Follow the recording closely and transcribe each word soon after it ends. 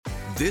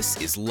This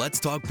is Let's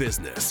Talk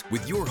Business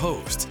with your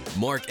hosts,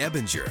 Mark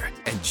Ebinger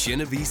and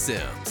Genevieve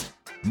Sims.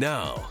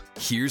 Now,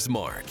 here's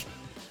Mark.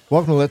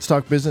 Welcome to Let's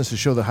Talk Business, a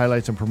show that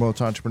highlights and promotes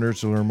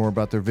entrepreneurs to learn more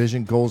about their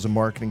vision, goals, and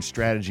marketing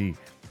strategy.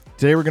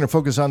 Today, we're going to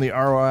focus on the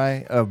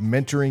ROI of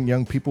mentoring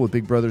young people with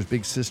big brothers,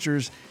 big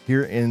sisters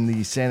here in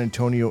the San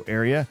Antonio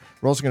area.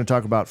 We're also going to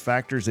talk about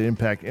factors that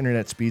impact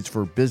internet speeds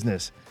for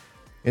business.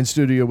 In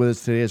studio with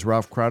us today is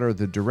Ralph Crowder,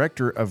 the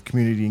Director of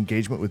Community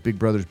Engagement with Big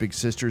Brothers Big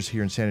Sisters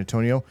here in San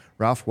Antonio.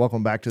 Ralph,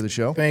 welcome back to the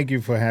show. Thank you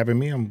for having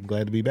me. I'm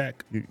glad to be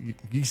back.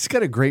 He's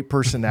got a great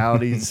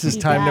personality. This is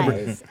time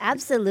number.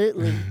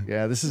 Absolutely.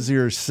 Yeah, this is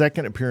your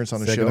second appearance on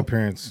the show. Second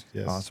appearance,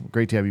 yes. Awesome.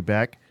 Great to have you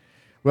back.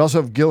 We also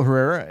have Gil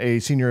Herrera, a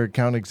Senior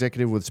Account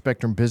Executive with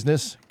Spectrum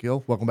Business.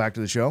 Gil, welcome back to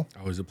the show.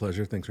 Always a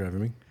pleasure. Thanks for having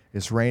me.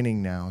 It's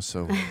raining now,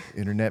 so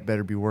internet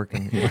better be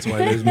working. That's why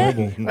there's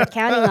mobile. We're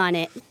counting on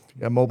it.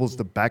 Yeah, mobile's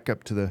the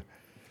backup to the...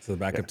 So the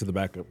backup to the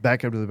backup.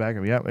 Backup to the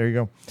backup. Yeah, there you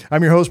go.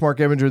 I'm your host, Mark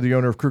Ebinger, the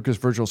owner of Krukus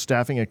Virtual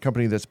Staffing, a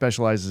company that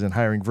specializes in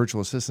hiring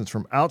virtual assistants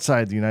from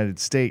outside the United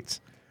States.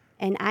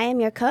 And I am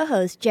your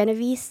co-host,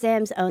 Genevieve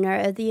Sims, owner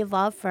of the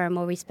Evolve firm,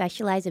 where we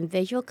specialize in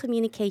visual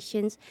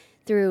communications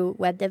through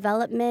web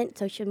development,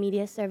 social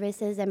media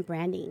services, and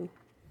branding.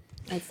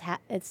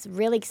 It's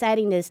really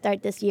exciting to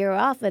start this year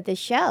off with this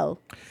show.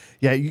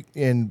 Yeah,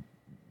 and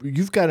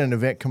you've got an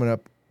event coming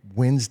up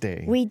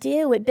Wednesday. We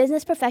do, with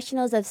Business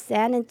Professionals of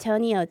San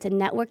Antonio. It's a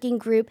networking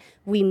group.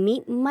 We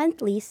meet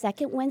monthly,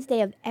 second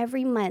Wednesday of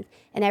every month.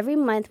 And every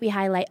month we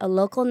highlight a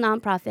local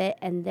nonprofit.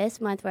 And this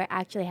month we're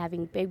actually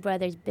having Big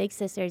Brothers, Big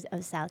Sisters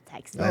of South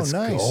Texas. Oh,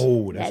 nice.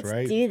 Oh, that's right.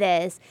 Let's do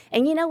this.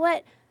 And you know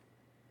what?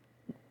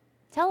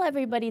 Tell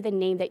everybody the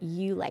name that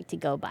you like to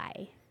go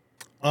by.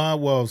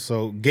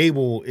 So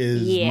Gable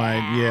is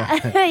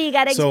my. You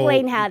got to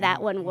explain how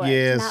that one works.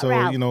 Yeah, not so,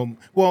 Ralph.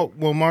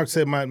 well, Mark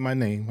said my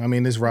name. I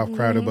mean, it's Ralph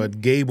Crowder,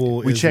 but Gable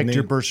We is checked the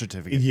your name. birth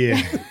certificate.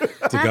 Yeah,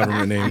 It's a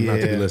government name,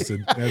 not to be Yeah.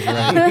 listed.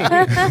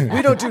 that's right.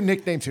 We don't do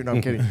nicknames here. No,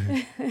 I'm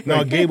kidding.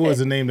 No, Gable is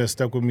a name that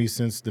stuck with me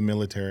since the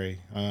military.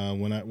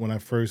 When I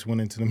first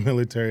went into the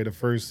military, the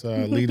first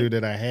leader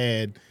that I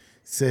had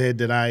said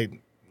that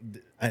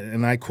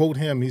and I quote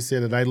him, he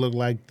said that I look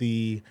like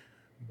the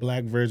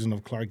black version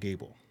of Clark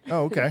Gable.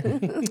 Oh, okay.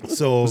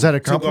 So Was that a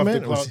took off the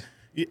compliment? Clark-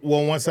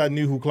 Well, once I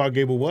knew who Clark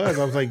Gable was,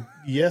 I was like,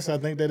 yes, I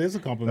think that is a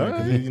compliment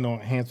because he's,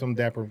 handsome,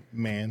 dapper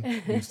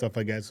man and stuff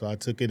like that. So I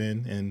took it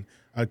in and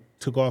I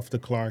took off the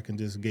Clark and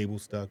just Gable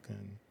stuck.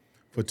 And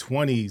for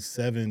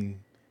 28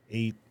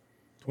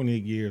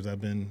 years,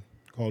 I've been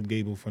called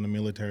Gable from the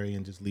military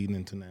and just leading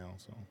into now.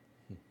 So,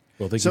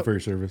 Well, thank you for your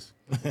service.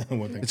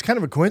 well, thank It's kind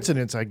of a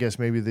coincidence, I guess,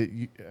 maybe that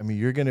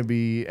you're going to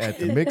be at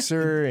the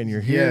mixer and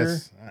you're here.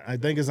 Yes, I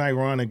think it's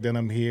ironic that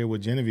I'm here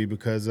with Genevieve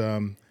because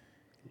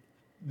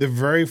the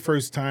very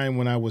first time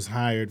when I was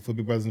hired for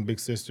Big Brothers and Big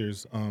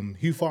Sisters,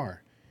 Hugh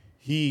Farr,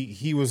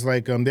 he was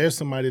like, "There's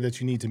somebody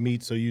that you need to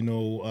meet, so you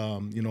know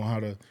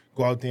how to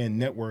go out there and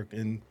network."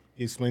 And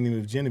he explained to me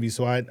with Genevieve,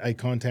 so I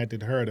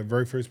contacted her. The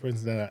very first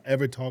person that I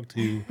ever talked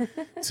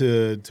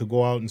to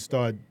go out and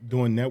start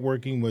doing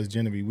networking was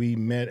Genevieve. We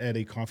met at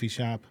a coffee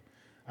shop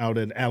out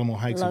at Alamo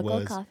Heights. Local it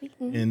was, coffee.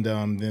 and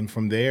then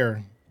from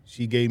there,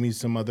 she gave me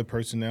some other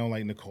personnel,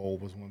 like Nicole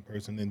was one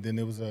person, and then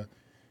there was a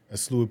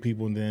slew of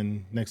people, and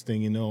then next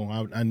thing you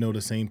know, I know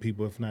the same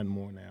people, if not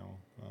more now.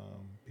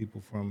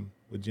 People from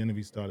what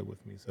Genevieve started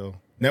with me. So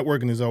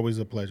networking is always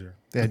a pleasure.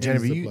 Yeah, It's a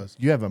Genevieve, plus.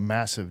 you have a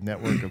massive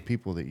network of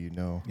people that you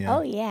know. Yeah.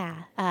 Oh,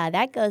 yeah.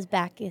 That goes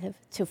back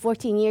to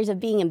 14 years of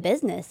being in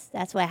business.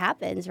 That's what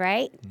happens,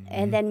 right?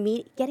 And then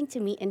getting to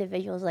meet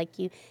individuals like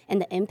you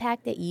and the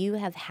impact that you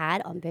have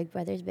had on Big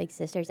Brothers, Big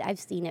Sisters. I've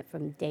seen it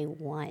from day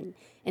one,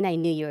 and I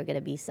knew you were going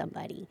to be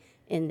somebody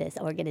in this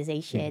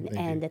organization. Thank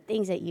and you. the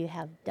things that you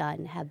have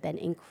done have been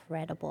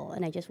incredible.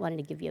 And I just wanted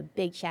to give you a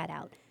big shout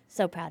out.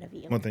 So proud of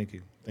you. Well, thank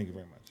you. Thank you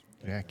very much.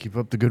 Yeah, keep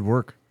up the good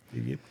work.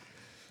 Yep.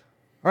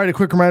 All right, a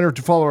quick reminder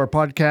to follow our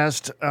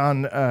podcast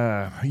on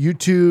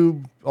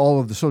YouTube,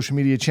 all of the social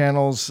media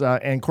channels,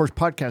 and, of course,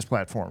 podcast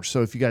platforms.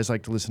 So if you guys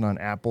like to listen on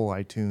Apple,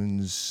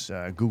 iTunes,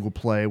 Google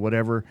Play,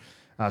 whatever,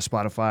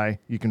 Spotify,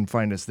 you can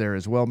find us there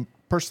as well.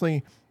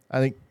 Personally, I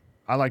think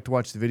I like to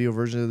watch the video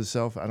version of the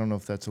self. I don't know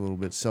if that's a little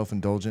bit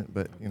self-indulgent,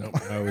 but,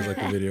 I always like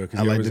the video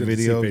because I like the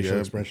video. facial Yep.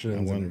 expressions I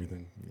and want-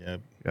 everything.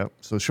 Yep. Yep.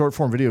 So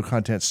short-form video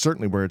content is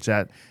certainly where it's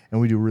at,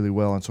 and we do really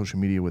well on social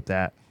media with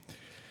that.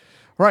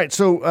 All right,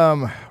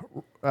 so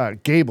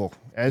Gable,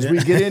 as we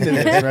get into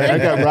this, right? I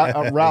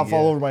got Ralph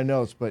all over my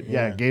notes, but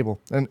yeah, Gable.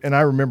 And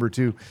I remember,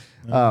 too.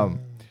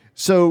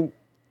 So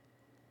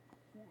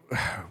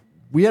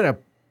we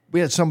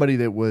had somebody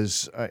that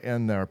was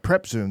in our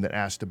prep Zoom that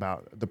asked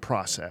about the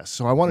process.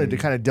 So I wanted to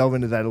kind of delve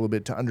into that a little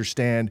bit to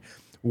understand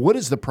what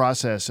is the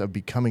process of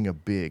becoming a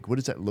big? What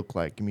does that look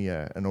like? Give me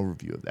an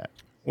overview of that.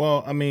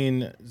 Well, I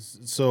mean,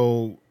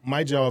 so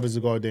my job is to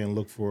go out there and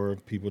look for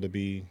people to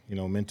be,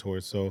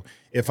 mentors. So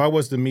if I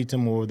was to meet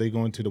them or they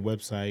go into the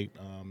website,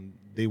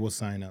 they will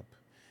sign up.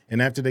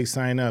 And after they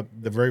sign up,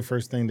 the very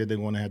first thing that they're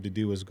going to have to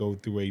do is go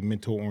through a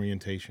mentor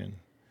orientation.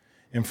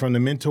 And from the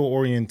mentor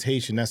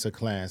orientation, that's a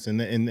class.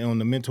 And on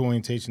the mentor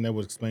orientation, that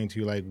would explain to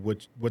you like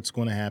what's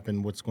going to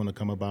happen, what's going to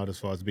come about as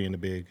far as being a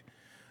big.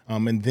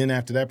 And then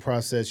after that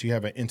process, you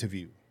have an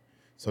interview.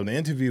 So the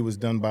interview was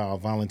done by our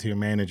volunteer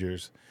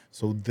managers.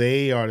 So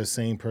they are the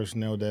same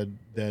personnel that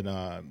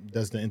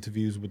does the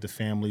interviews with the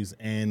families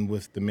and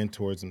with the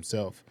mentors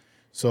themselves.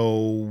 So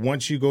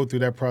once you go through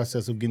that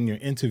process of getting your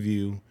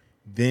interview,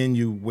 then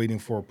you're waiting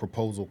for a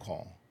proposal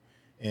call.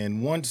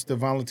 And once the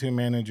volunteer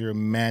manager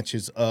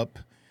matches up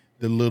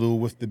the little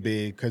with the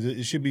big, because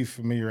it should be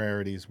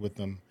familiarities with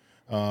them.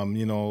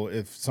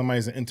 If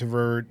somebody's an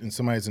introvert and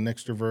somebody's an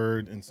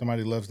extrovert and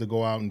somebody loves to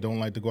go out and don't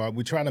like to go out,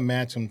 we try to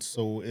match them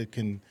so it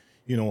can,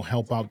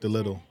 help out the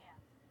little.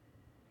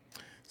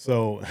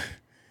 So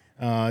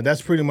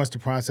that's pretty much the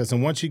process.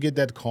 And once you get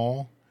that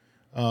call,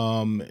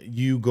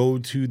 you go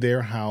to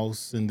their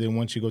house. And then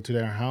once you go to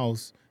their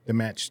house, the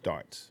match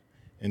starts.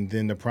 And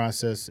then the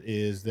process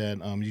is that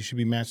you should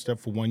be matched up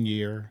for 1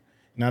 year.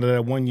 Now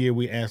that 1 year,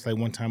 we ask like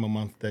one time a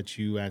month that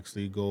you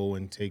actually go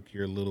and take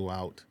your little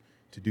out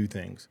to do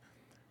things.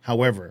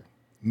 However,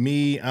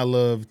 I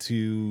love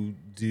to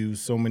do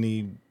so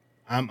many.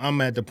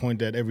 I'm at the point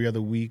that every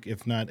other week,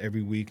 if not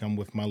every week, I'm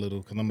with my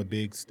little, because I'm a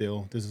big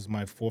still. This is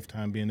my 4th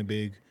time being a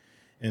big.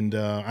 And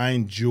I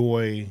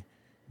enjoy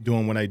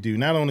doing what I do.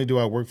 Not only do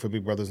I work for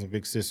Big Brothers and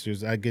Big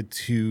Sisters, I get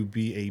to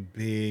be a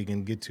big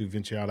and get to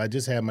venture out. I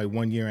just had my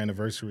 1 year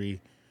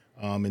anniversary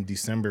in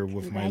December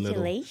with my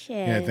little. Congratulations.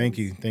 Yeah, thank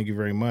you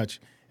very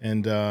much.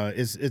 And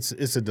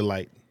it's a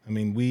delight. I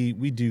mean,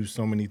 we do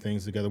so many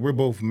things together. We're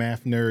both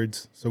math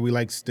nerds, so we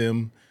like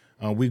STEM.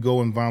 We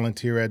go and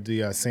volunteer at the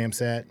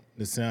SAMSAT,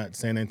 the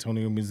San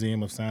Antonio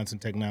Museum of Science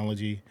and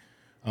Technology.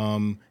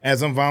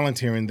 As I'm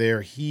volunteering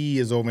there, he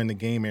is over in the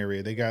game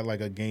area. They got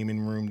like a gaming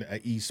room, an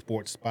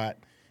esports spot.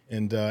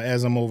 And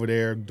as I'm over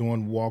there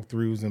doing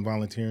walkthroughs and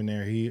volunteering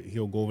there,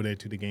 he'll go over there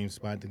to the game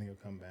spot, then he'll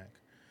come back.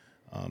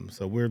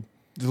 So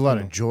there's a lot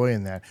of joy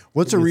in that.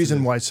 What's a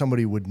reason why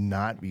somebody would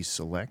not be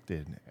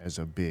selected as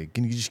a big?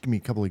 Can you just give me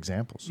a couple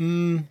examples?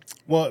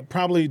 Well,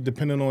 probably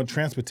depending on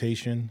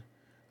transportation,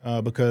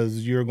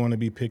 because you're going to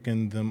be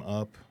picking them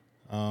up.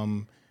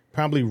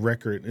 Probably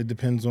record. It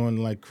depends on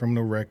like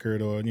criminal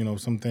record or,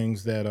 some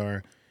things that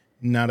are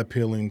not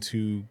appealing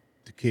to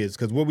the kids.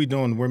 Because what we're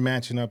doing, we're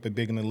matching up at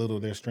Big and the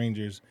Little. They're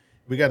strangers.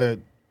 We got a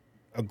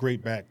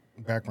great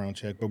background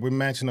check, but we're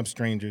matching up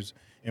strangers,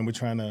 and we're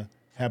trying to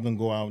have them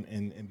go out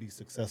and be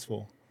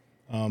successful.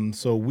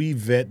 So we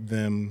vet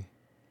them.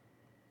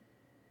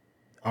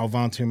 Our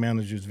volunteer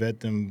managers vet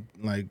them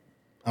like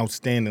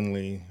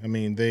outstandingly. I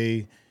mean,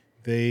 they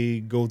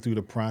go through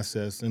the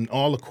process, and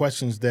all the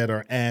questions that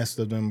are asked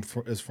of them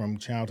is from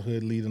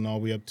childhood leading all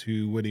the way up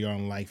to where they are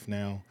in life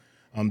now.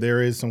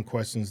 There is some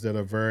questions that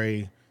are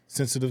very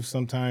sensitive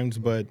sometimes,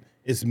 but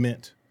it's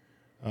meant.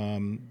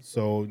 It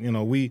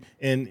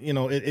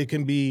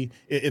can be,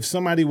 if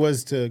somebody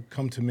was to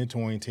come to mentor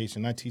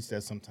orientation, I teach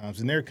that sometimes,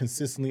 and they're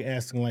consistently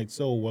asking like,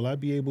 so will I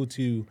be able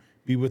to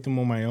be with them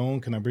on my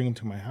own? Can I bring them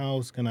to my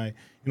house? Can I,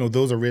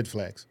 those are red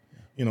flags.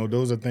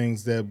 Those are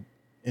things that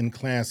in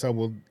class I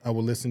will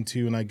listen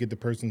to, and I get the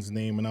person's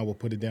name and I will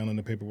put it down on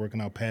the paperwork,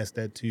 and I'll pass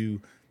that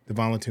to the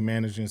volunteer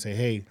manager and say,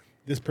 hey,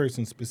 this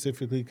person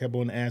specifically kept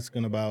on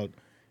asking about,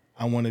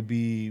 I want to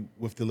be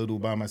with the little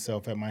by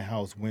myself at my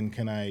house. When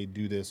can I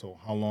do this? Or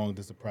how long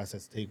does the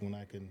process take when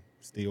I can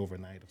stay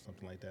overnight or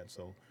something like that?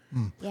 So,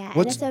 yeah,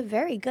 and it's a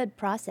very good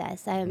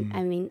process. I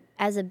mean,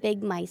 as a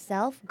big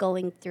myself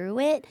going through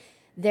it,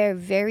 they're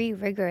very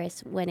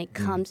rigorous when it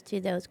comes to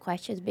those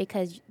questions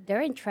because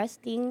they're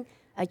entrusting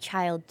a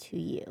child to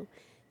you.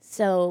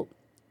 So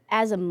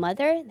as a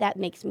mother, that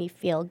makes me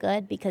feel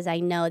good because I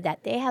know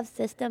that they have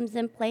systems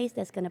in place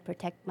that's going to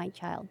protect my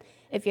child.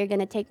 If you're going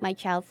to take my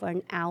child for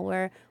an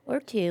hour or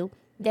two,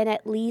 then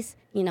at least,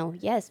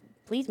 yes,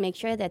 please make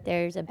sure that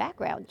there's a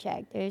background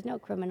check. There's no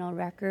criminal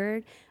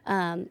record.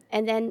 And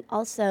then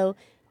also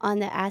on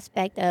the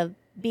aspect of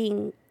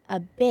being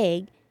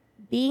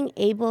being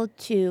able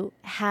to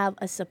have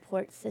a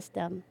support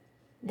system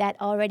that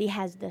already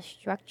has the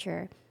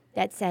structure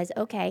that says,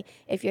 okay,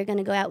 if you're going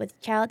to go out with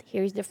a child,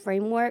 here's the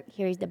framework,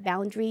 here's the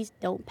boundaries,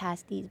 don't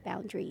pass these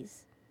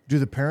boundaries. Do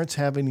the parents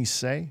have any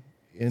say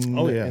in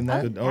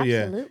that?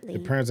 Absolutely. The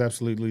parents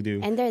absolutely do.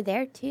 And they're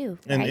there too.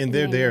 And, right? and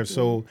they're there.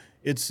 So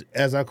it's,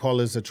 as I call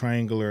it, it's a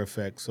triangular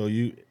effect. So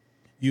you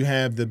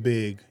have the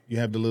big, you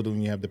have the little,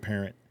 and you have the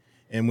parent.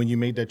 And when you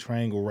make that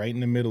triangle, right in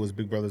the middle is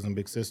Big Brothers and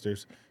Big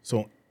Sisters.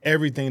 So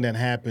everything that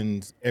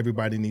happens,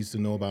 everybody needs to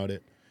know about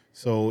it.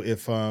 So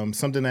if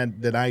something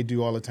that I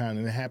do all the time,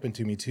 and it happened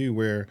to me too,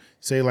 where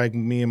say like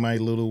me and my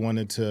little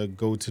wanted to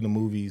go to the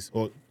movies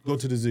or go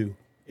to the zoo,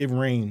 it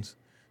rains.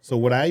 So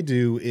what I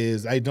do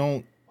is I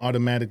don't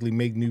automatically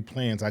make new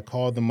plans. I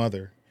call the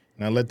mother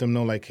and I let them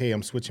know like, hey,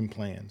 I'm switching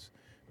plans,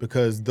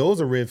 because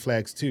those are red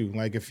flags too.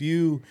 Like if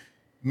you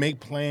make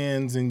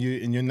plans and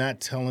you're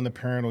not telling the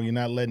parent or you're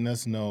not letting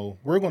us know,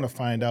 we're going to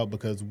find out,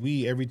 because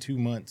every 2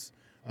 months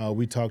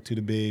we talk to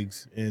the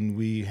bigs and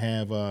we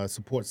have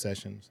support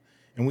sessions.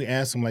 And we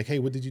ask them like, hey,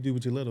 what did you do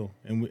with your little?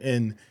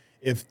 And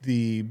if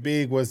the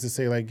big was to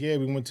say like, yeah,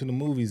 we went to the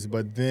movies,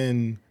 but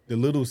then the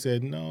little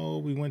said, no,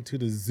 we went to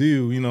the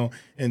zoo,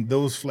 and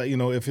those,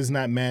 if it's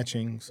not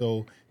matching.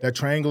 So that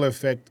triangular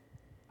effect,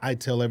 I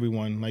tell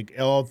everyone, like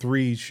all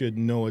three should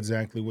know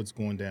exactly what's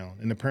going down.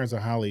 And the parents are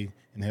highly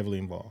and heavily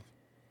involved.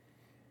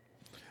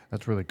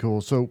 That's really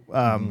cool. So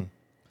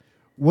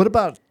what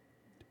about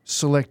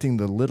selecting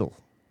the little?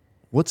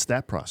 What's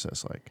that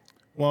process like?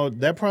 Well,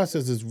 that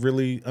process is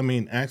really,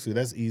 actually,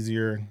 that's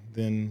easier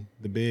than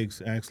the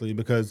bigs, actually,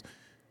 because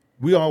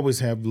we always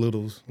have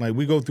littles. Like,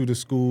 we go through the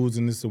schools,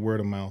 and it's the word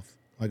of mouth.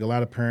 Like, a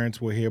lot of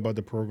parents will hear about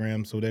the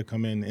program, so they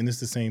come in, and it's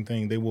the same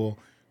thing. They will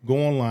go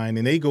online,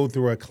 and they go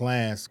through a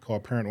class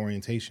called parent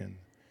orientation.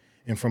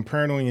 And from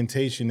parent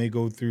orientation, they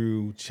go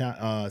through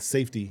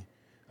safety.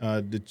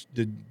 The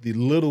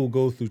little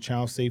go through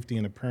child safety,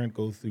 and the parent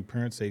goes through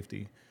parent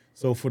safety.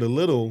 So for the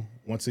little,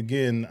 once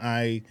again,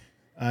 I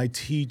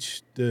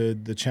teach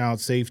the child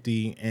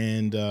safety,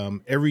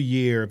 and every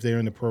year, if they're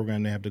in the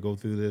program, they have to go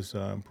through this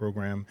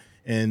program.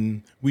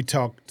 And we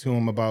talk to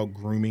them about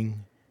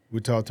grooming.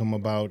 We talk to them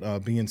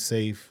about being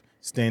safe,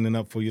 standing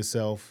up for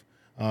yourself,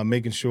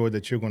 making sure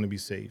that you're going to be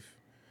safe.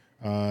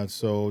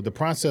 So the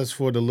process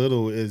for the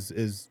little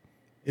is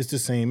the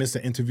same. It's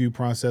an interview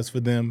process for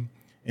them,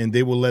 and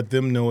they will let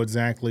them know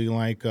exactly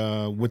like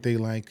what they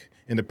like.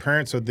 And the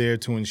parents are there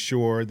to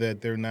ensure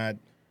that they're not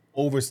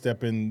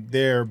overstepping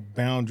their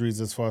boundaries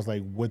as far as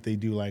like what they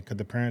do like. Because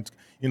the parents,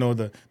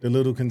 the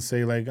little can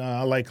say like,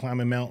 I like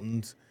climbing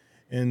mountains.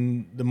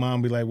 And the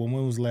mom be like, well,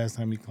 when was the last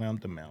time you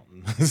climbed the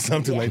mountain?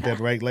 Something like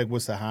that, right? Like,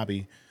 what's the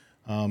hobby?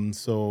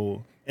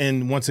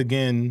 And once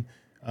again,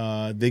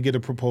 they get a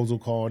proposal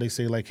call. They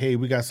say like, hey,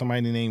 we got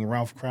somebody named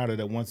Ralph Crowder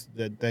that wants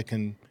that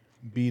can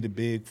be the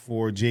big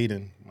for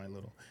Jaden, my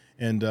little.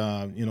 And,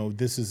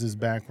 this is his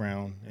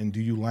background. And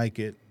do you like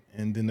it?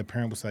 And then the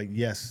parent was like,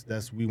 yes,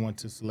 we want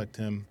to select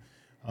him.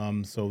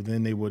 So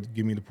then they would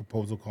give me the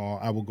proposal call.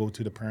 I would go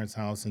to the parent's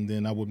house, and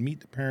then I would meet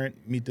the parent,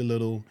 meet the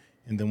little,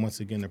 and then once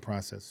again, the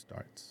process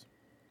starts.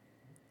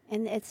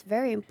 And it's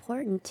very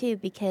important, too,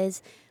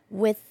 because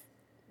with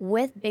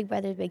Big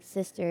Brothers Big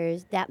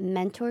Sisters, that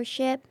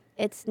mentorship,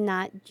 it's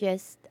not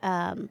just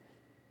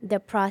the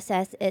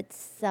process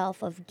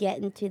itself of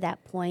getting to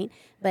that point,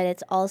 but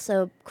it's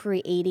also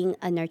creating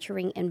a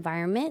nurturing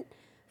environment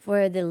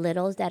for the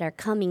littles that are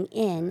coming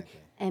in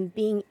and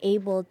being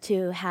able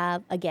to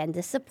have, again,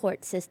 the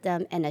support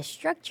system and a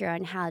structure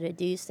on how to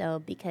do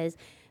so. Because,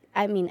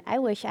 I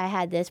wish I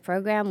had this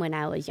program when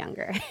I was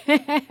younger.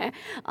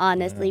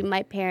 Honestly,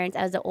 my parents,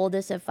 I was the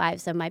oldest of 5,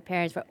 so my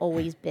parents were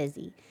always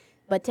busy.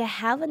 But to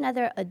have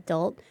another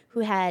adult who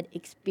had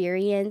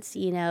experience,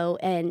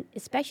 and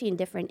especially in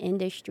different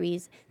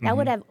industries, that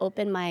would have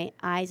opened my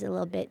eyes a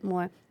little bit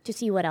more to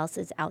see what else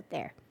is out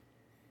there.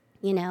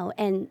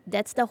 And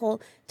that's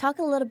talk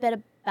a little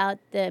bit about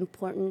the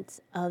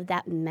importance of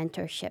that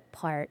mentorship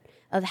part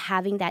of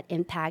having that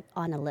impact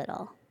on a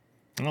little.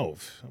 Oh,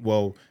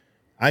 well,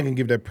 I can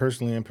give that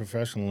personally and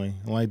professionally.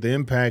 Like, the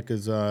impact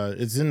is,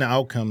 it's in the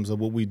outcomes of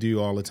what we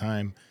do all the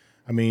time.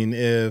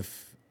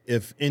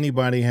 If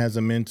anybody has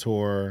a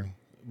mentor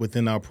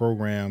within our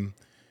program,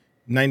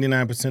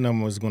 99% of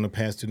them is going to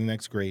pass to the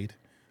next grade.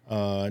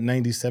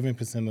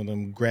 97% of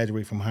them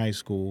graduate from high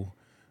school.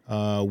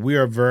 We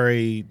are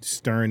very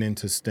stern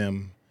into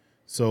STEM.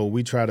 So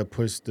we try to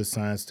push the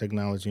science,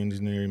 technology,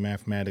 engineering,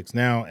 mathematics.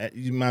 Now,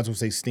 you might as well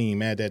say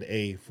STEAM, add that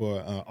A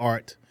for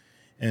art.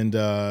 And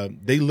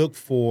they look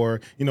for,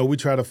 we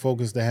try to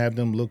focus to have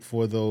them look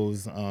for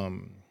those,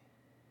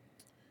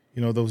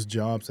 those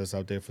jobs that's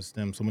out there for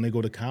STEM. So when they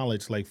go to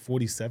college, like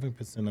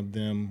 47% of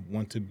them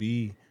want to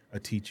be a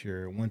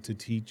teacher, want to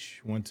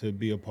teach, want to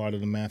be a part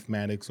of the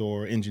mathematics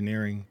or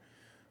engineering.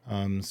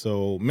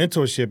 So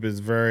mentorship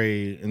is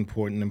very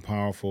important and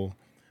powerful.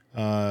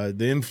 The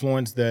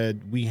influence that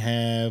we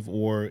have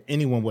or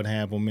anyone would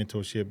have on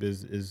mentorship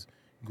is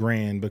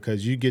grand,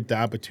 because you get the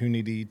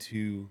opportunity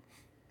to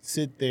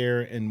sit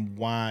there and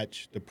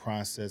watch the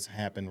process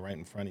happen right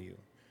in front of you.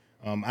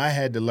 I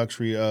had the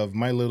luxury of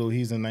my little,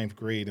 he's in 9th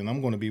grade, and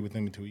I'm going to be with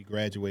him until he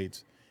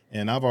graduates.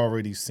 And I've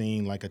already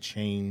seen like a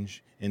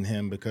change in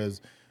him, because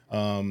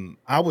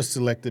I was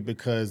selected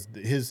because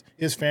his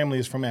family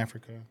is from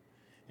Africa,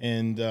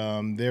 and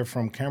they're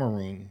from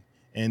Cameroon.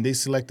 And they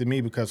selected me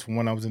because, for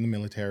one, I was in the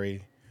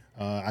military.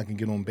 I can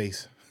get on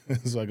base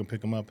so I can pick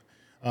them up.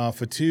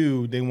 For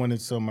 2, they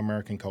wanted some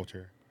American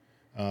culture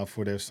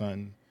for their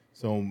son.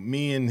 So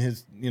me and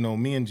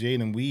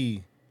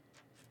Jaden,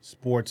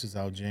 sports is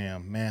our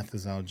jam, math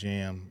is our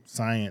jam,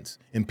 science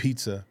and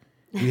pizza.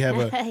 We have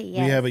we're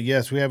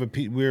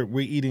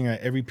eating at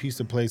every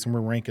pizza place, and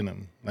we're ranking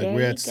them. Like,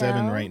 we're at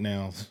 7 right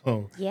now.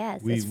 So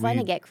yes, it's fun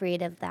to get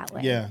creative that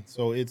way. Yeah,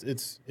 so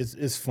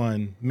it's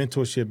fun.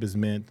 Mentorship is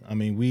meant.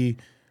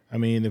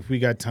 If we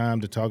got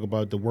time to talk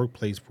about the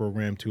workplace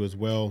program too as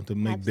well, to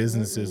make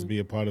businesses be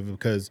a part of it,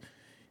 because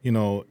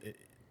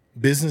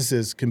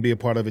businesses can be a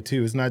part of it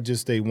too. It's not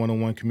just a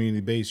one-on-one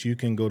community base. You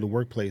can go to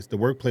workplace. The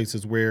workplace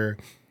is where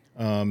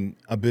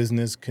a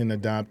business can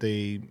adopt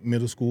a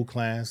middle school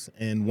class,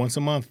 and once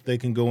a month they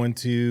can go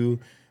into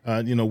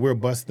We'll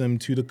bus them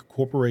to the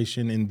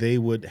corporation, and they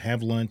would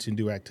have lunch and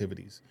do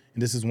activities.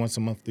 And this is once a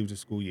month through the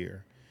school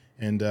year.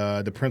 And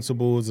the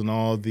principals and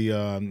all the,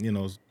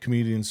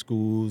 community and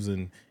schools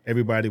and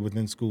everybody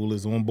within school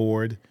is on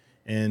board.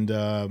 And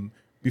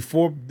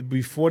before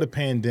the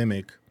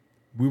pandemic,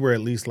 we were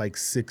at least like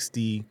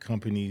 60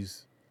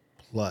 companies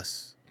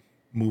plus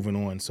moving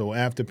on. So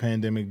after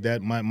pandemic,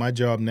 that my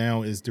job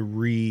now is to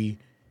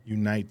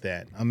reunite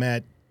that. I'm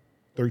at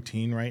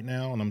 13 right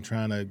now, and I'm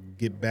trying to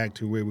get back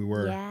to where we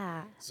were.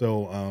 Yeah.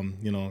 So,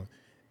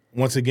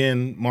 once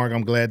again, Mark,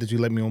 I'm glad that you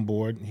let me on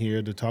board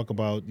here to talk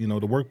about,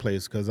 the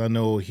workplace, because I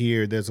know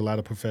here there's a lot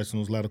of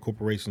professionals, a lot of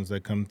corporations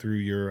that come through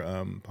your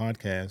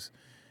podcast.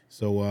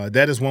 So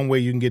that is one way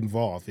you can get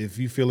involved. If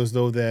you feel as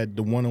though that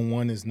the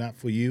one-on-one is not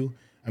for you,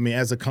 I mean,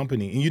 as a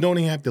company, and you don't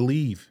even have to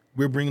leave.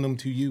 We're bringing them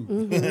to you.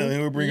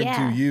 Mm-hmm. We're bringing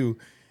them to you.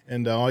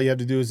 And all you have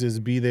to do is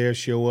just be there,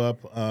 show up,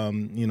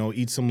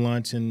 eat some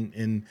lunch,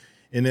 and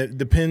it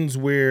depends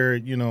where,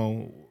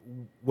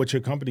 what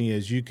your company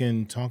is. You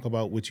can talk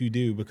about what you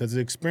do, because the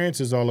experience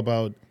is all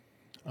about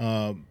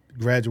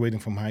graduating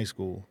from high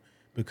school,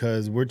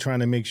 because we're trying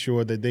to make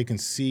sure that they can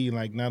see,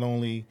 like, not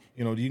only,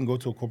 you can go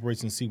to a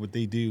corporation and see what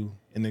they do.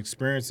 And the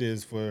experience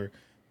is for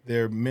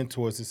their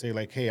mentors to say,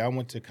 like, hey, I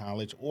went to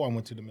college, or I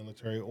went to the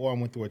military, or I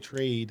went through a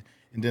trade,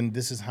 and then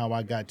this is how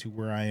I got to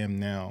where I am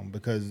now,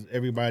 because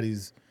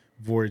everybody's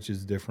voyage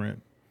is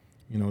different,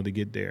 to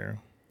get there.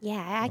 Yeah,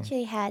 I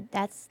actually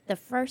that's the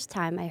first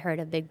time I heard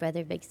of Big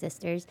Brother, Big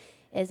Sisters,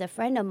 is a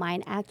friend of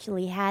mine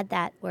actually had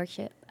that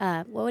workshop,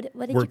 what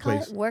did you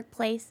call it?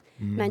 Workplace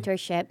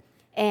mentorship.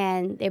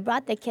 And they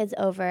brought the kids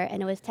over,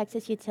 and it was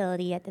Texas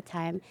Utility at the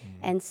time.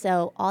 And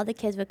so all the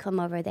kids would come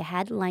over. They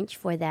had lunch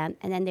for them,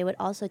 and then they would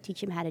also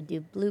teach them how to do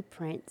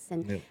blueprints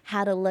and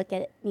how to look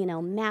at,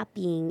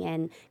 mapping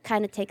and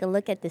kind of take a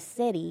look at the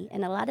city.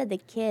 And a lot of the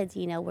kids,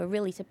 were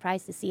really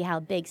surprised to see how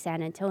big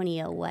San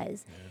Antonio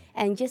was.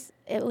 And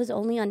it was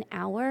only an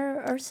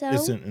hour or so.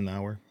 It's an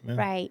hour. Yeah.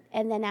 Right.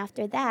 And then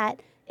after that,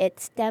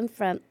 it stemmed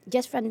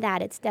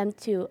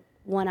to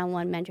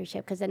one-on-one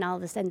mentorship, because then all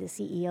of a sudden the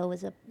CEO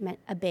was a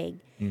big,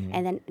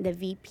 and then the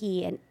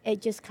VP, and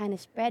it just kind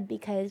of spread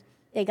because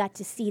they got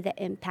to see the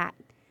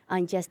impact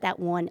on just that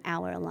 1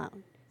 hour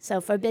alone.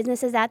 So for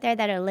businesses out there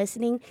that are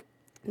listening,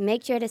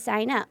 make sure to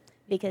sign up,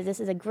 because this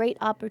is a great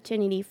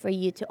opportunity for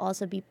you to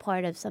also be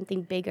part of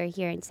something bigger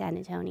here in San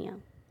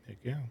Antonio. Heck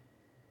yeah.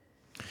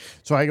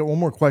 So I got one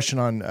more question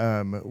on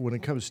when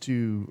it comes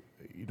to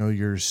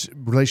your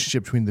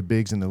relationship between the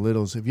bigs and the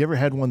littles. Have you ever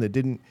had one that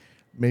didn't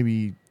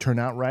maybe turn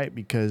out right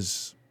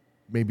because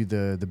maybe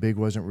the big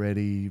wasn't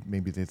ready,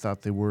 maybe they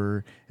thought they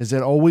were? Has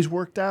that always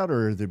worked out,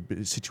 or are there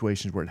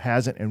situations where it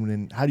hasn't? And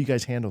then how do you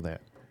guys handle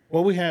that?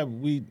 Well, we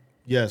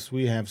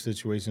have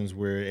situations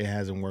where it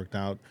hasn't worked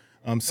out.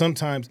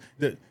 Sometimes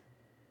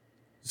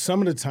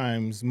some of the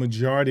times,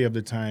 majority of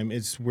the time,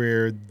 it's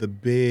where the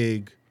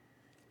big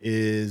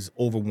is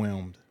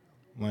overwhelmed.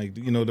 Like,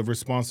 the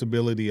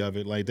responsibility of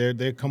it. Like,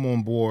 they come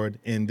on board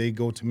and they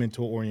go to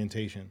mentor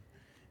orientation.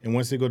 And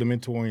once they go to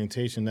mentor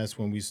orientation, that's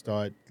when we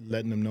start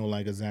letting them know,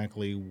 like,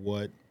 exactly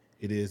what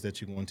it is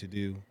that you're going to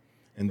do.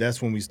 And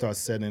that's when we start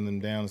setting them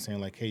down and saying,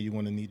 like, hey, you're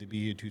going to need to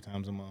be here 2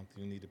 times a month.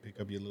 You need to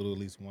pick up your little at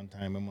least 1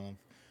 time a month.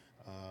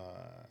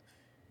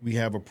 We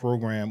have a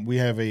program. We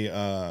have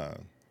a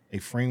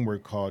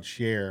framework called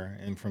SHARE.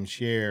 And from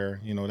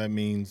SHARE, that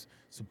means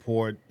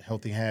support,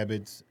 healthy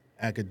habits,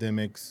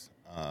 academics,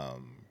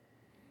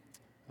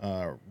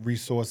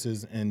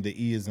 resources, and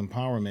the E is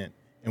empowerment.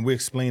 And we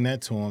explain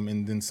that to them,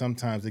 and then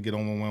sometimes they get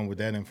overwhelmed with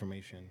that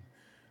information.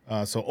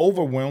 So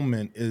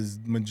overwhelmment is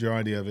the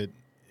majority of it,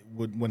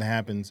 what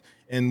happens.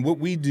 And what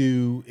we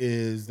do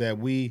is that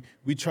we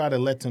try to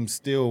let them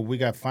we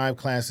got 5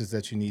 classes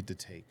that you need to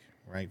take,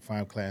 right?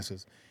 5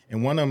 classes.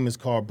 And one of them is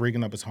called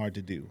Breaking Up is Hard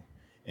to Do.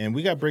 And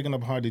we got Breaking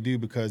Up Hard to Do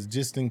because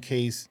just in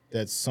case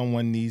that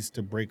someone needs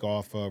to break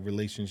off a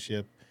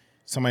relationship,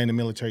 somebody in the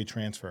military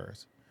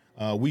transfers,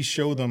 we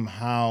show them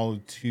how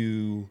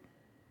to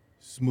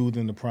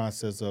smoothen the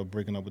process of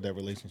breaking up with that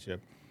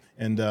relationship.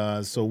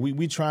 And so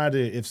we try to,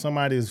 if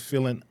somebody is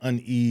feeling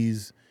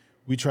unease,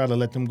 we try to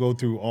let them go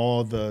through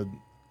all the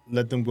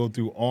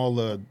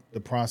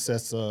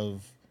process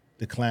of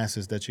the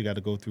classes that you got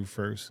to go through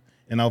first.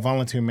 And our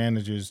volunteer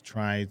managers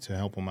try to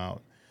help them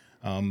out.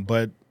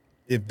 But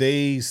if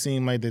they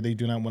seem like that they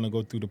do not want to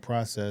go through the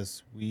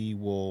process, we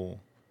will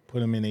put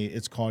them in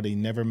it's called a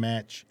never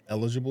match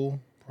eligible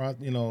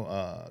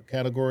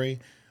category.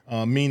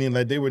 Meaning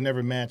that they were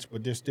never matched,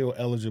 but they're still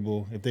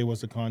eligible. If they was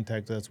to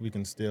contact us, we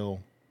can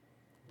still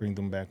bring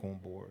them back on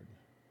board.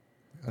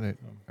 Got it.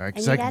 All right,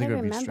 And you got to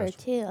remember,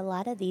 too, a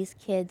lot of these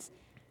kids,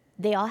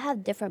 they all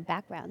have different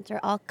backgrounds.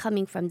 They're all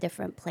coming from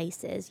different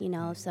places.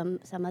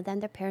 Some of them,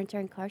 their parents are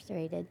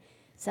incarcerated.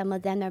 Some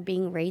of them are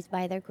being raised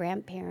by their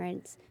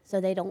grandparents, so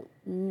they don't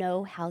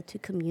know how to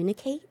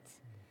communicate.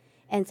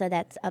 And so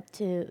that's up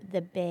to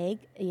the big,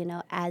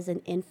 as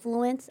an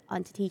influence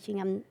onto teaching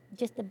them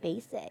just the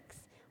basics.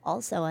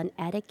 Also on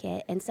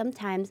etiquette, and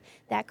sometimes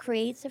that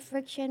creates a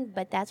friction,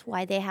 but that's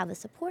why they have a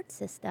support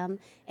system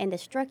and a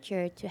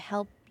structure to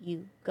help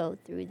you go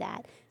through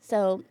that.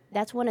 So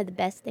that's one of the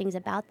best things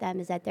about them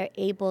is that they're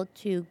able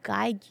to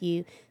guide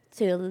you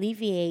to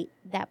alleviate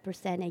that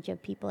percentage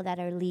of people that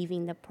are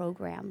leaving the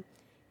program.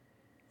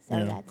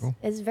 So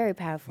it's very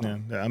powerful.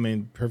 Yeah, I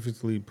mean,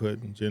 perfectly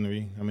put,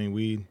 Genevieve. I mean,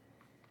 we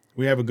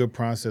have a good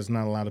process.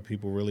 Not a lot of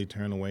people really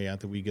turn away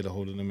after we get a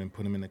hold of them and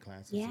put them in the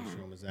classes and show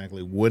them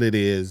exactly what it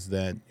is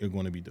that you're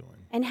going to be doing.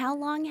 And how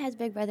long has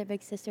Big Brother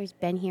Big Sisters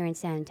been here in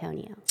San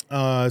Antonio?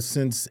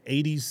 Since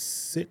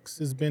 '86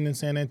 has been in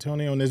San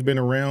Antonio, and it's been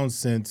around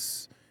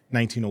since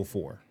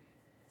 1904.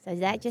 So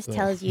that just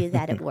tells you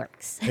that it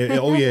works.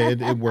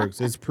 It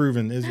works. It's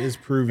proven. It's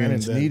proven. And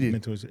it's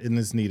needed. And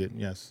it's needed,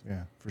 yes.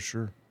 Yeah, for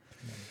sure.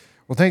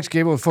 Well, thanks,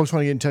 Gable. If folks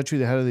want to get in touch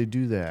with you, how do they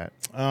do that?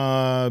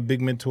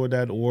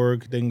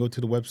 Bigmentor.org. They can go to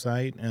the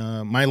website.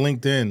 My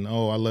LinkedIn.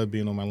 Oh, I love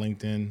being on my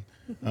LinkedIn.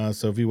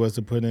 So if you was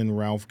to put in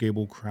Ralph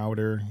Gable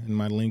Crowder in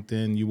my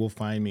LinkedIn, you will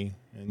find me.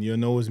 And you'll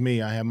know it's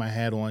me. I have my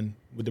hat on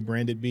with the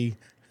branded B.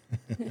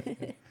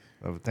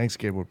 Thanks,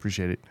 Gable.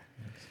 Appreciate it.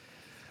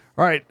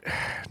 All right.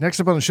 Next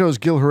up on the show is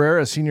Gil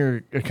Herrera,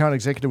 Senior Account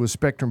Executive with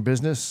Spectrum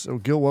Business. So,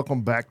 Gil,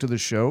 welcome back to the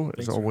show,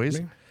 as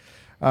always.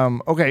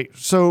 Okay,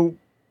 so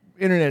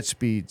internet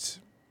speeds.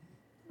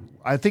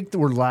 I think that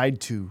we're lied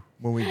to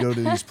when we go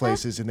to these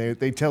places, and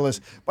they tell us,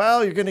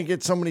 well, you're going to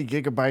get so many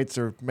gigabytes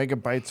or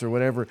megabytes or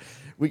whatever.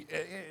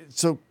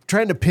 So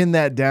trying to pin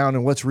that down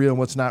and what's real and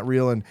what's not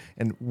real and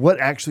what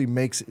actually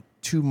makes it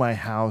to my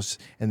house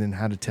and then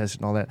how to test it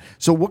and all that.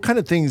 So what kind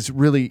of things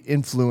really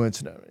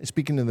influence,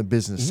 speaking in the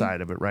business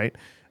side of it, right,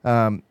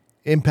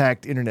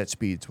 impact internet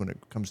speeds when it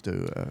comes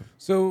to...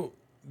 So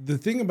the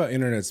thing about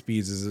internet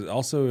speeds is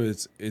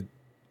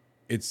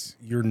it's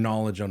your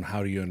knowledge on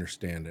how do you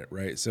understand it,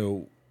 right?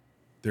 So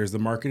there's the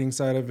marketing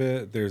side of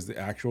it, there's the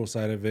actual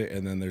side of it,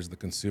 and then there's the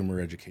consumer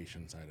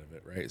education side of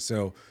it, right?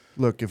 So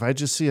look, if I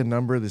just see a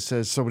number that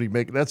says somebody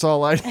that's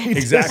all I need.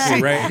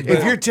 Exactly, right?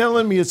 If you're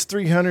telling me it's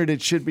 300,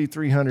 it should be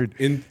 300.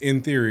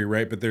 In theory,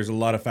 right? But there's a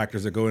lot of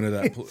factors that go into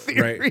that,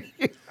 right?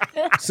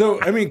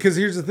 So, I mean, because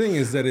here's the thing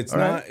is that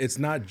it's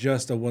not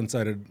just a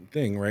one-sided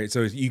thing, right?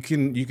 So you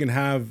can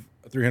have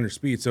 300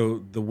 speed.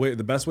 So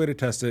the best way to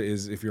test it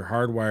is if you're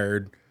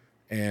hardwired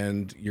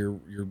and you're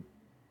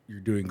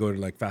go to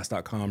like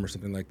fast.com or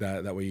something like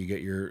that. That way you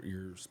get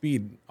your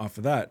speed off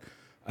of that.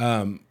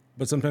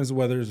 But sometimes the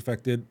weather is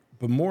affected.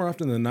 But more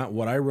often than not,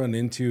 what I run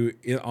into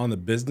on the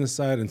business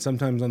side and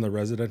sometimes on the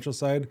residential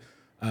side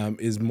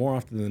is more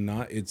often than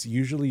not, it's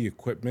usually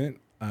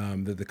equipment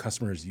that the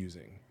customer is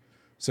using.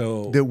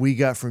 So that we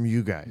got from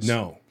you guys.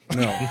 No. See,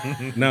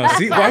 why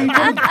are you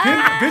trying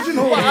to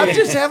pigeonhole me? I'm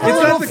just having a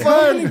little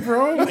fun,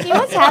 bro. See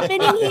what's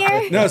happening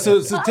here? No,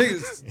 so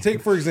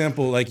take for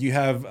example, like you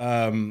have,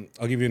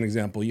 I'll give you an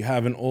example. You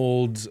have an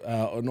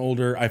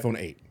older iPhone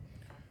 8.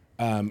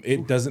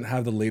 It doesn't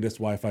have the latest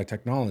Wi-Fi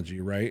technology,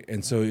 right?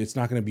 And so it's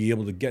not going to be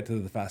able to get to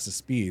the fastest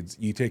speeds.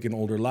 You take an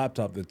older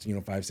laptop that's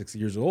 5-6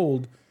 years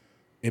old,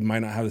 it might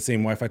not have the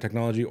same Wi-Fi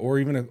technology, or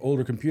even an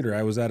older computer.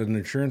 I was at an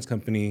insurance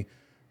company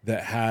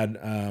that had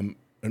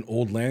an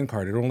old LAN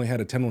card. It only had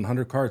a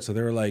 10100 card. So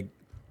they were like,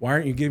 why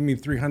aren't you giving me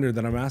 300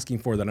 that I'm asking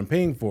for, that I'm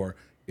paying for?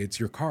 It's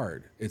your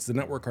card. It's the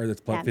network card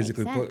that's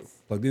physically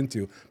plugged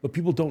into. But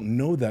people don't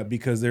know that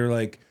because they're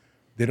like,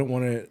 they don't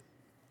know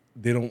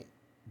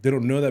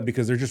that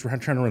because they're just trying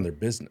to run their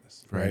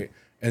business, right?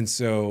 And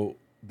so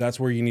that's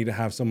where you need to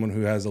have someone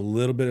who has a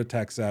little bit of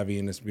tech savvy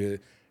and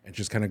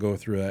just kind of go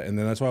through that. And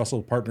then that's why I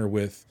also partner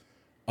with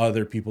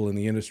other people in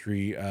the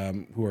industry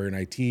who are in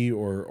IT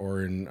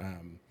or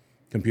in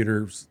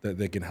computers that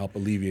they can help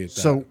alleviate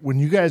that. So when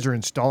you guys are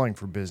installing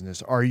for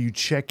business, are you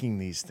checking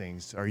these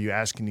things? Are you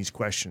asking these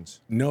questions?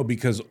 No,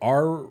 because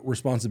our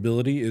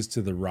responsibility is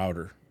to the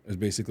router. Is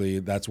basically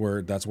that's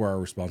where our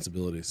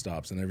responsibility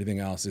stops, and everything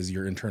else is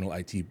your internal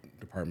IT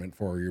department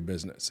for your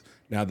business.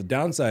 Now the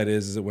downside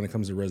is that when it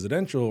comes to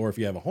residential, or if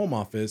you have a home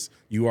office,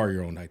 you are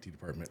your own IT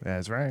department.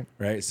 That's right.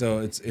 Right. So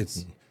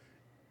it's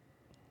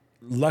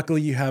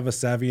luckily you have a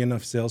savvy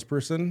enough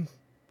salesperson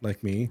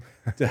like me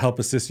to help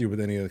assist you with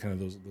any of the kind of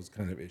those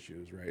kind of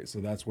issues, right? So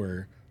that's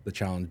where the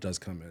challenge does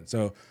come in.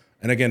 So,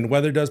 and again,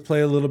 weather does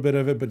play a little bit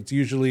of it, but it's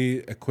usually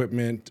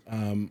equipment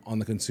on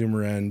the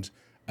consumer end,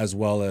 as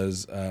well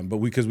as, but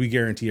because we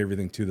guarantee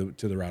everything to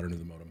the router and to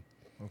the modem.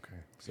 Okay.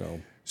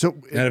 So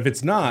and if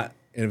it's not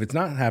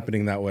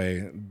happening that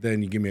way,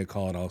 then you give me a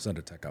call and I'll send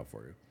a tech out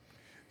for you.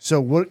 So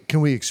what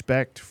can we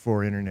expect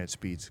for internet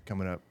speeds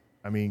coming up?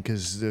 I mean,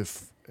 because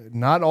if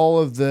not all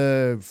of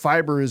the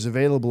fiber is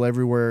available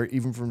everywhere,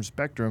 even from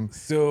Spectrum.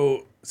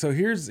 So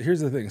here's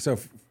the thing. So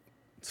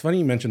it's funny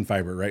you mentioned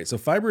fiber, right? So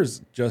fiber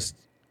is just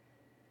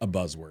a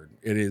buzzword.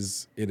 It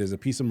is a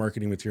piece of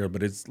marketing material,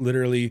 but it's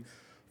literally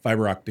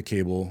fiber optic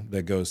cable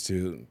that goes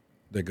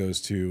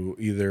to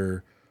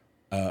either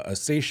a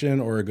station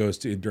or it goes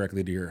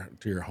directly to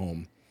your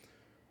home.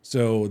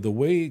 So the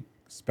way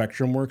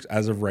Spectrum works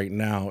as of right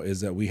now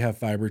is that we have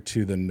fiber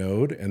to the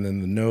node, and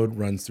then the node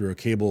runs through a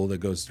cable that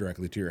goes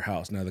directly to your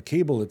house. Now the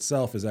cable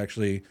itself is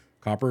actually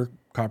copper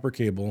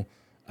cable,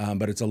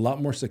 but it's a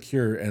lot more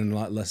secure and a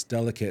lot less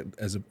delicate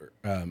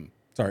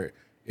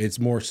it's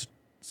more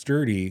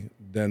sturdy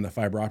than the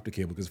fiber optic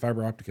cable, because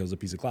fiber optic cable is a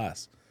piece of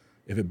glass.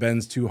 If it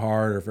bends too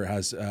hard or if it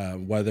has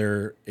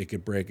weather, it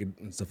could break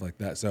and stuff like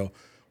that. So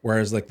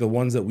whereas like the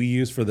ones that we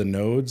use for the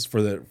nodes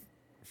for the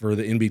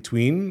in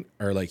between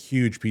are like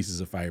huge pieces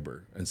of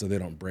fiber, and so they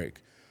don't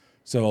break.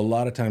 So a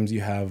lot of times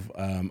you have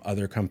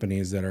other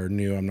companies that are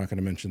new. I'm not going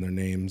to mention their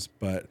names,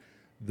 but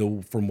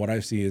from what I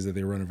see is that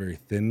they run a very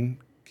thin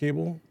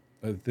cable,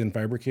 a thin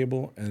fiber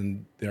cable,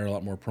 and they're a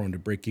lot more prone to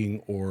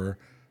breaking, or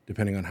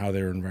depending on how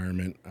their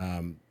environment,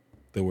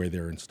 the way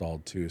they're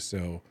installed too.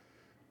 So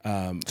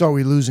are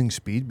we losing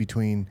speed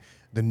between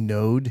the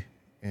node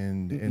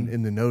and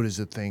the node is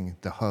the thing,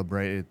 the hub,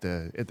 right at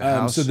the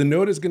house? So the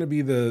node is going to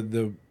be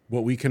the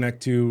what we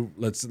connect to.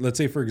 Let's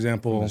say for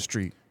example,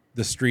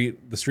 the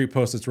street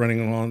post that's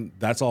running along,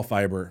 that's all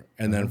fiber,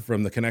 and then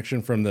from the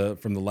connection from the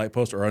light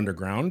post or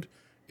underground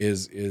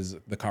is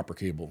the copper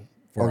cable.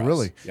 For us.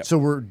 Really? Yep. So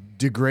we're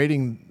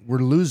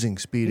losing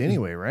speed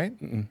anyway, right?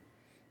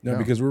 No,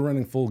 because we're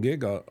running full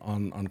gig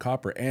on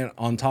copper, and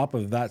on top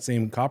of that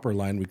same copper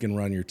line, we can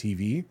run your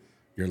TV,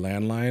 your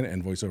landline,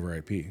 and voice over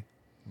IP.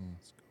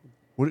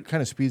 What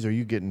kind of speeds are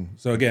you getting?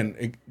 So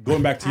again,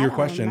 going back to your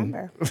question.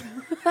 Remember.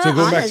 So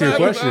going back to your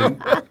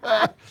question,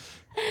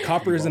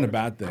 copper isn't a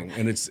bad thing,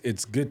 and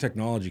it's good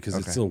technology because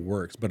it still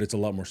works, but it's a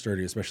lot more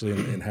sturdy, especially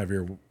in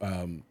heavier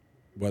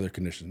weather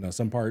conditions. Now,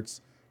 some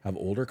parts have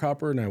older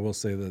copper, and I will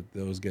say that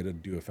those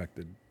do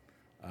affected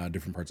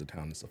different parts of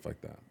town and stuff like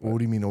that. What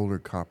do you mean older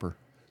copper?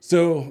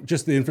 So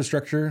just the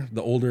infrastructure,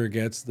 the older it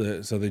gets,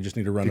 so they just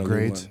need to run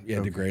degrades?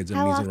 degrades. And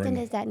How needs to often run.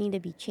 does that need to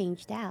be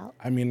changed out?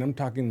 I mean, I'm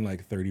talking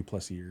like 30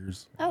 plus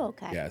years. Oh,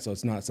 okay. Yeah, so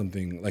it's not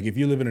something like if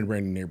you live in a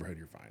brand new neighborhood,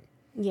 you're fine.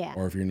 Yeah.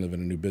 Or if you're living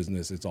in a new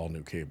business, it's all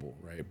new cable,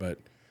 right? But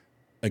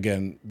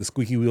again, the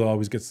squeaky wheel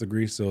always gets the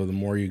grease. So the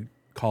more you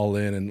call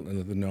in and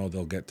let them know,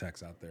 they'll get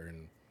techs out there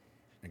and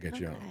get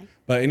you out.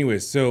 But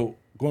anyways, so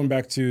going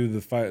back to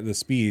the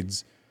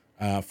speeds.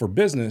 For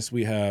business,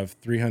 we have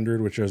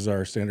 300, which is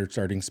our standard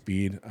starting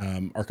speed.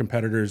 Our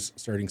competitors'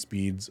 starting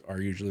speeds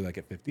are usually like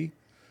at 50.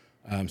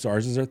 So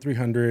ours is at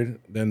 300.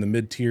 Then the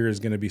mid tier is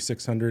going to be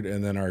 600,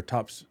 and then our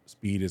top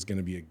speed is going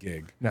to be a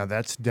gig. Now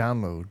that's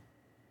download.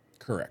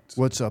 Correct.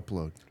 What's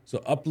upload? So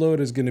upload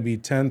is going to be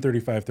 10,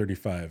 35,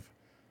 35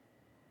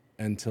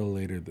 until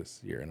later this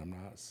year, and I'm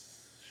not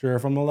sure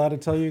if I'm allowed to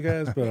tell you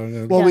guys, but I'm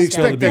going to. Well, we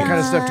expect that kind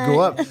of stuff to go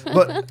up.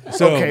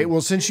 But okay,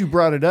 well, since you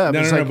brought it up,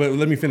 No, but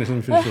let me finish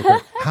real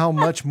quick. How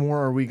much more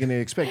are we going to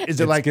expect? Is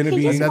it like gonna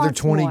be another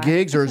wants 20 more.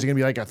 gigs, or is it going to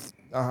be like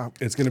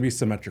It's going to be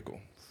symmetrical.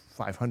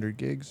 500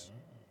 gigs?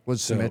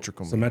 What's So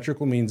symmetrical mean?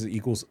 Symmetrical means it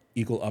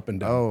equal up and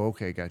down. Oh,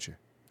 okay, gotcha.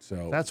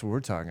 So That's what we're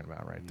talking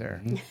about right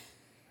there.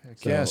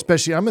 So- Yeah,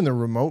 especially I'm in the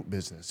remote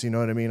business. You know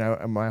what I mean?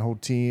 My whole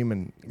team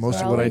and most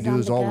of what I Always do on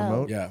is the all go.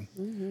 remote. yeah.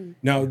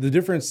 Now the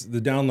difference,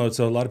 the download.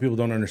 So a lot of people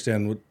don't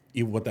understand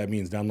what that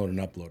means. Download and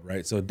upload,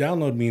 right? So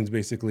download means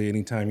basically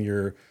anytime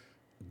you're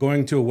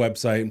going to a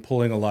website and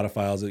pulling a lot of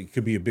files. It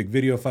could be a big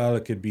video file.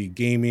 It could be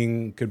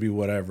gaming. Could be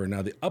whatever.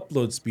 Now the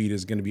upload speed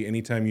is going to be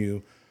anytime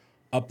you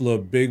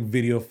upload big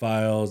video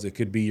files. It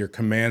could be your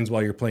commands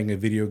while you're playing a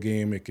video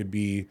game. It could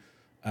be,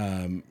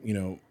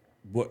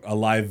 a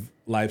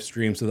live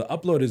stream. So the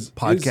upload is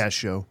Podcast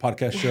show.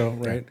 podcast show,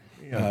 right?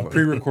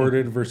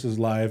 Pre-recorded versus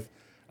live.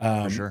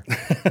 For sure.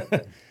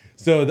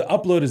 So the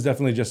upload is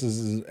definitely just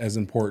as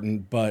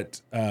important,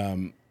 but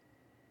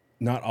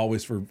not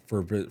always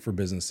for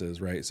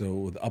businesses, right? So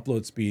with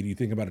upload speed, you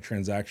think about a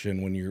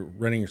transaction when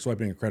you're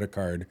swiping a credit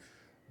card,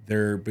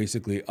 they're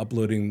basically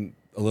uploading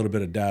a little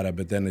bit of data,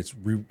 but then it's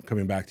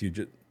coming back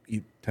to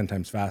you 10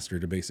 times faster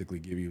to basically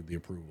give you the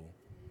approval.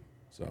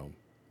 So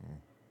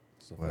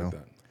stuff like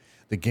that.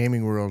 The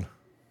gaming world.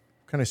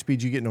 What kind of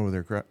speed you getting over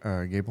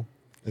there, Gable?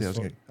 Yeah,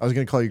 I was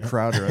going to call you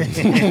Crowder. You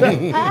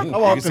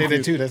can say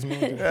that too. That's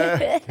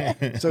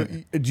me. So,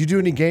 do you do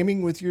any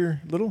gaming with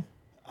your little?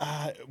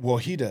 Well,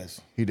 he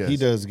does. He does. He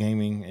does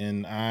gaming,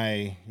 and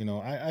I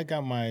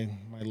got my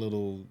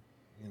little,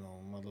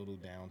 my little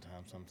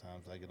downtime.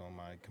 Sometimes I get on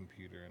my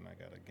computer and I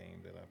got a game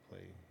that I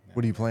play.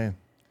 What are you playing?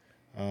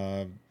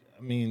 I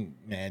mean,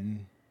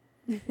 Madden.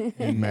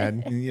 Madden.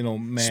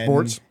 Madden.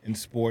 Sports? And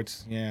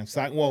sports, yeah.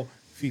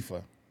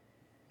 FIFA.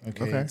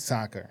 Okay.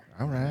 Soccer.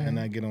 All right. And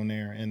I get on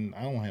there, and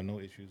I don't have no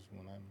issues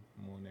when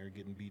I'm on there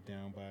getting beat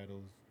down by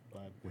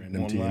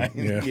Random online.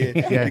 team. Yeah.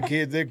 Yeah. The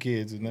kids, they're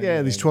kids.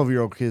 Yeah, these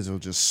 12-year-old kids will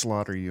just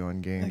slaughter you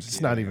on games.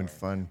 It's not even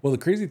fun. Well, the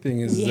crazy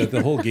thing is that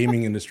the whole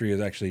gaming industry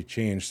has actually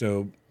changed.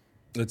 So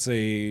let's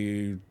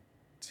say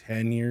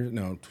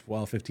 12,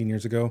 15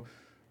 years ago,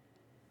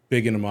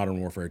 big into Modern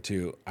Warfare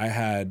 2, I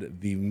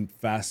had the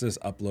fastest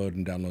upload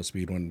and download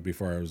speed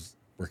before I was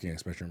working at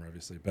Spectrum,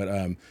 obviously.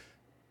 But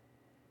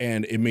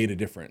and it made a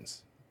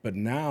difference. But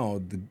now,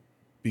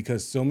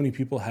 because so many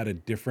people had a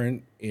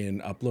different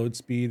in upload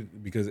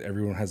speed, because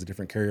everyone has a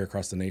different carrier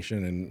across the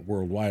nation and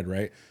worldwide,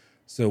 right?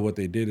 So what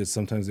they did is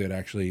sometimes they'd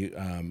actually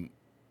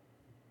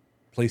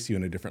place you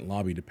in a different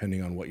lobby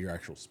depending on what your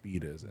actual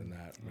speed is, and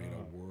that made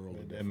a world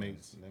of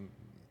difference.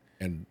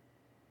 And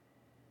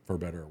for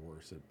better or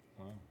worse,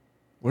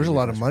 There's a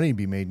lot of money to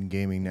be made in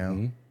gaming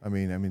now. I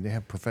mean, they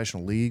have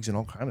professional leagues and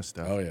all kind of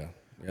stuff. Oh yeah,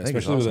 think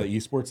especially with it's the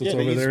esports that's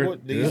over there.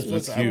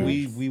 That's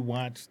huge. We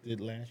watched it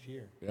last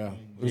year. Yeah,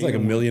 there's like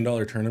 $1 million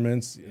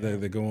tournaments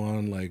that go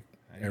on like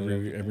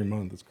every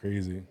month. It's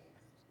crazy.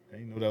 I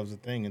didn't know that was a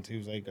thing until he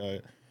was like,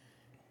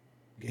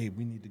 "Gabe,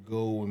 we need to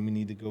go and we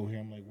need to go here."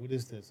 I'm like, "What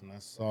is this?" And I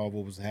saw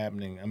what was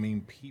happening. I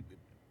mean,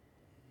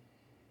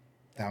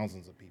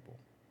 thousands of people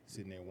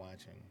sitting there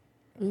watching.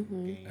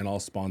 And all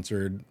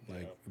sponsored.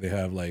 Like they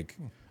have like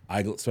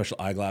special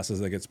eyeglasses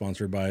that get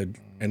sponsored by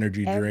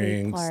energy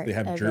drinks. They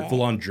have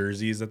full-on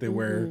jerseys that they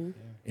wear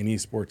in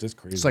esports. It's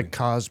crazy. It's like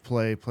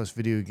cosplay plus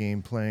video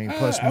game playing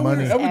plus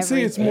money. I would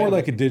say it's more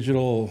like a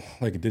digital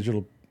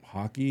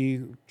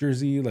hockey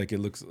jersey. Like it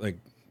looks like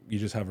you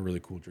just have a really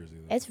cool jersey.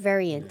 It's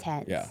very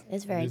intense. Yeah.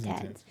 It's very intense.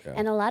 intense. Yeah.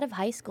 And a lot of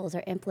high schools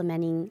are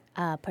implementing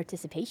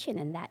participation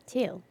in that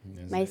too.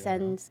 My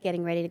son's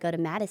getting ready to go to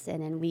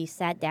Madison, and we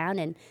sat down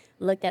and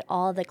looked at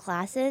all the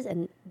classes,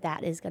 and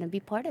that is going to be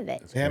part of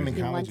it. They have He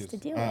in wants colleges. to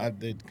do it.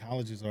 The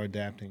colleges are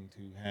adapting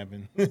to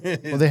having.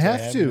 Well, they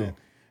have to.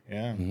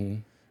 Yeah.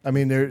 I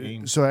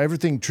mean, so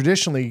everything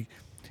traditionally,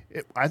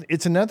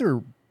 it's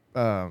another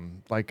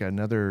like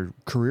another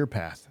career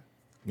path.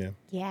 Yeah.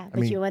 Yeah, but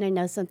mean- you want to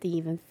know something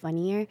even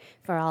funnier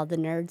for all the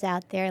nerds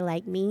out there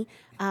like me?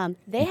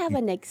 They have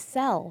an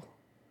Excel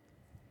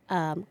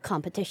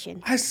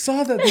competition. I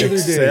saw that the other day.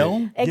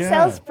 Excel?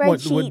 Excel Yeah.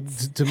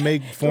 spreadsheets. To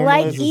make Like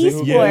formulas and who's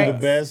esports. the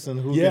best and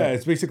who Yeah,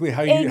 it's basically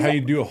how you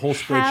do a whole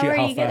spreadsheet, are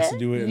how you fast gonna-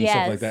 to do it, and stuff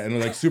like Yes. that, and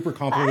like super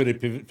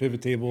complicated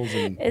pivot tables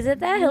and. Isn't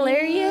that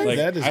hilarious? Like,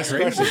 That is I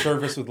scratched crazy. the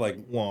surface with like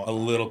Well, a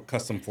little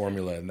custom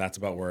formula, and that's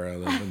about where I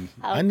live. And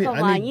Oh, I need- come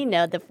I on, need- you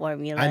know the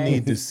formula. I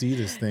need to see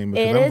this thing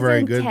because It I'm is very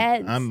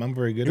intense. good. I'm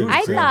very good at I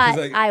Excel. thought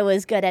like- I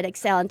was good at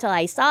Excel until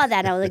I saw that.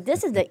 And I was like,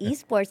 this is the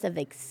esports of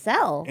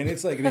Excel. and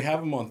it's like they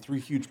have them on 3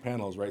 huge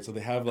panels, right? So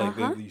they have like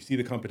you see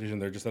the competition,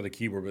 they're just at a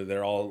keyboard, but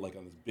they're all like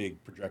on this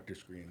big projector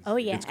screens. Oh,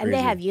 yeah. It's And they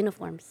crazy. have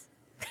uniforms.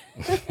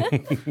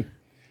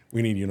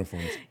 We need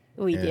uniforms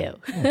We do.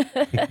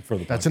 for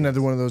the. That's podcast.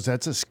 another one of those.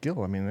 That's a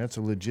skill. I mean, that's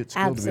a legit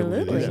skill to be able to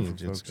do Absolutely. that Legit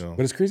for folks. skill.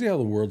 But it's crazy how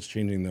the world's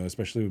changing, though,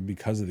 especially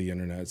because of the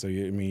internet. So,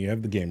 you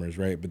have the gamers,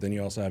 right? But then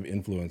you also have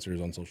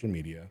influencers on social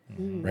media,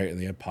 right? And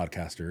they have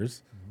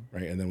podcasters,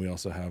 right? And then we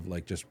also have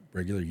like just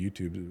regular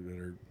YouTube that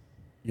are,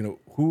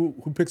 who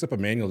picks up a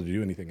manual to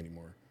do anything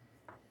anymore?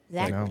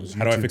 Exactly. No,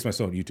 How do I YouTube. fix my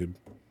phone? YouTube.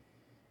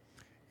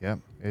 Yeah,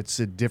 it's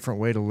a different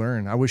way to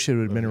learn. I wish it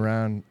would have been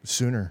around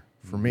sooner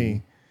for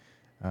me.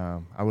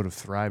 I would have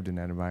thrived in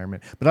that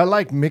environment. But I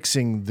like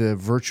mixing the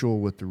virtual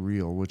with the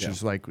real, which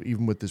is like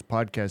even with this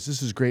podcast.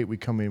 This is great. We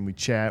come in, we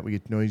chat, we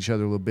get to know each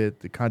other a little bit.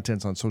 The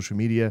content's on social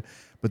media,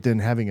 but then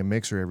having a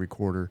mixer every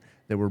quarter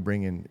that we're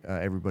bringing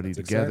everybody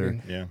together.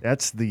 exciting. Yeah.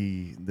 That's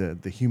the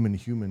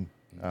human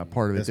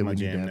part of That's it that my we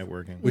need jam, to have.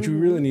 networking. Which we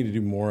really need to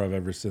do more of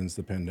ever since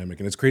the pandemic.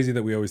 And it's crazy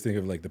that we always think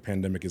of like the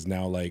pandemic is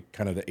now like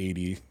kind of the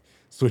 80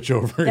 switch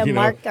over. The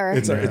marker.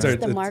 It's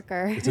The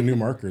marker. It's a new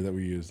marker that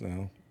we use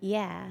now.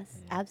 Yes,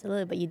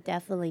 absolutely. But you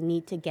definitely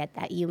need to get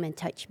that human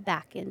touch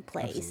back in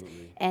place.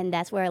 Absolutely. And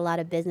that's where a lot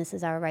of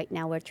businesses are right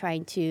now. We're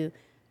trying to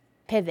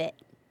pivot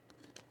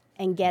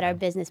and get our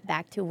business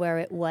back to where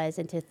it was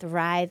and to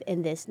thrive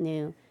in this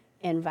new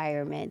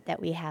environment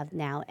that we have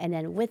now. And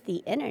then with the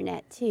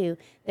internet, too,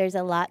 there's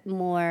a lot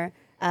more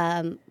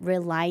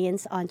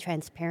reliance on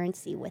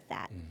transparency with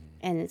that.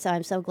 And so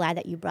I'm so glad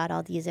that you brought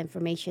all these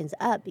informations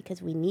up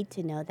because we need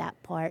to know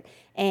that part.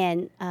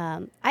 And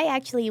I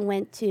actually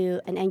went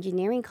to an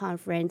engineering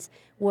conference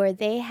where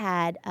they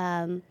had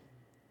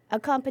a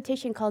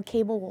competition called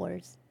Cable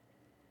Wars.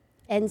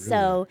 And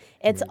so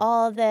it's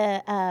all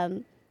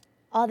the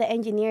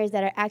engineers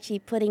that are actually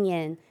putting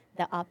in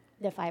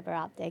the fiber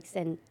optics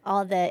and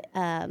all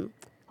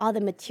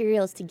the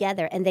materials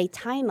together, and they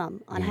time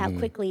them on how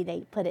quickly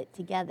they put it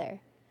together.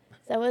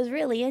 So it was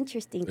really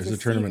interesting There's to a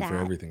tournament see for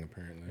that. everything,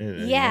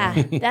 apparently. Yeah,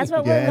 that's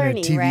what Yeah, we're and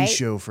learning, a TV right?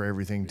 show for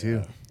everything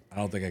too. I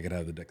don't think I could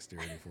have the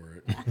dexterity for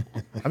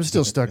it. I'm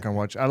still stuck on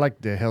watch. I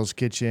like the Hell's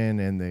Kitchen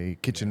and the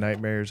Kitchen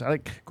Nightmares. I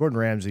like Gordon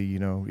Ramsay.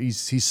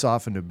 He's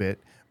softened a bit,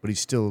 but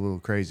he's still a little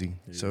crazy.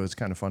 So it's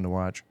kind of fun to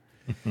watch.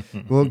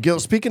 Well, Gil,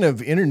 speaking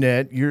of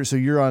internet,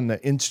 you're on the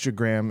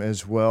Instagram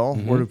as well.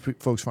 Where do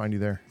folks find you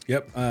there?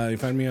 Yep. You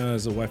find me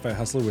as a Wi-Fi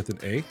hustler with an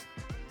A.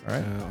 All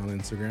right. On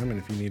Instagram. And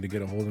if you need to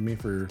get a hold of me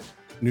for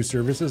new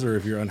services or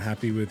if you're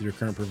unhappy with your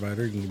current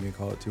provider, you can give me a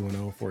call at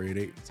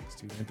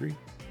 210-488-6293.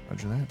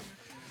 Roger that.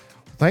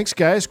 Thanks,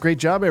 guys. Great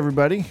job,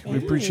 everybody. We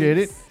appreciate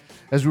it.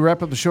 As we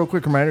wrap up the show,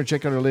 quick reminder,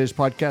 check out our latest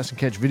podcast and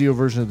catch video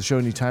versions of the show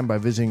anytime by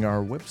visiting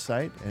our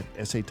website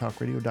at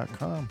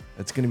satalkradio.com.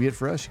 That's going to be it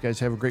for us. You guys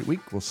have a great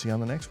week. We'll see you on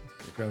the next one.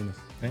 Thanks for having us.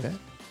 Thanks. Okay.